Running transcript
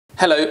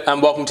Hello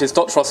and welcome to this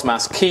Dr. Frost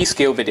Maths key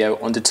skill video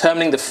on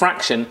determining the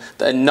fraction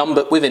that a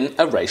number within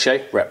a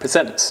ratio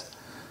represents.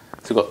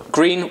 So we've got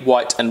green,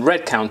 white and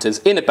red counters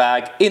in a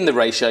bag in the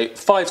ratio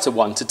 5 to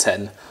 1 to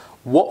 10.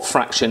 What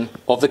fraction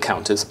of the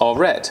counters are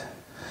red?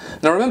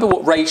 Now remember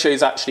what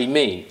ratios actually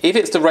mean. If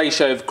it's the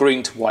ratio of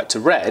green to white to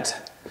red,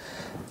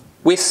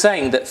 we're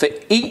saying that for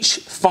each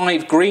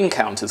 5 green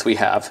counters we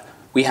have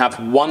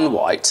 1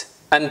 white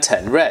and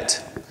 10 red.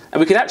 And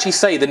we could actually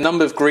say the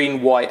number of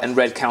green, white and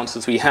red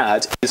counters we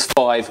had is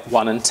 5,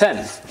 1 and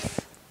 10.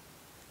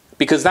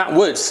 Because that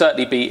would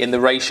certainly be in the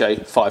ratio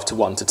 5 to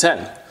 1 to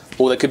 10.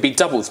 Or there could be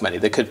double as many.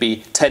 There could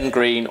be 10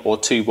 green or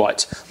 2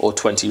 white or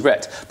 20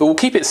 red. But we'll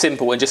keep it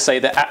simple and just say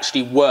there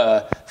actually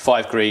were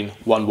 5 green,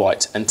 1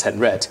 white and 10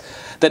 red.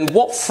 Then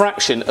what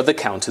fraction of the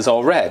counters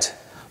are red?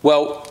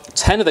 Well,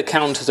 10 of the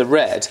counters are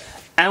red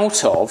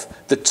out of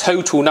the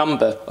total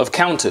number of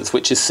counters,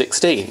 which is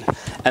 16.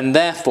 And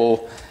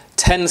therefore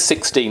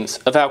 10/16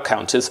 of our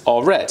counters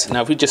are red.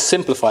 Now if we just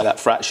simplify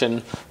that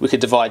fraction, we could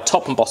divide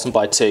top and bottom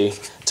by 2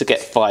 to get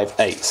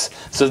 5/8.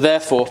 So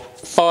therefore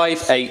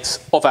 5/8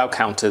 of our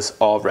counters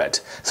are red.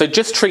 So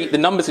just treat the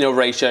numbers in your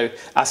ratio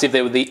as if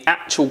they were the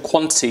actual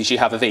quantities you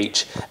have of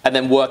each and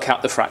then work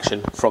out the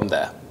fraction from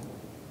there.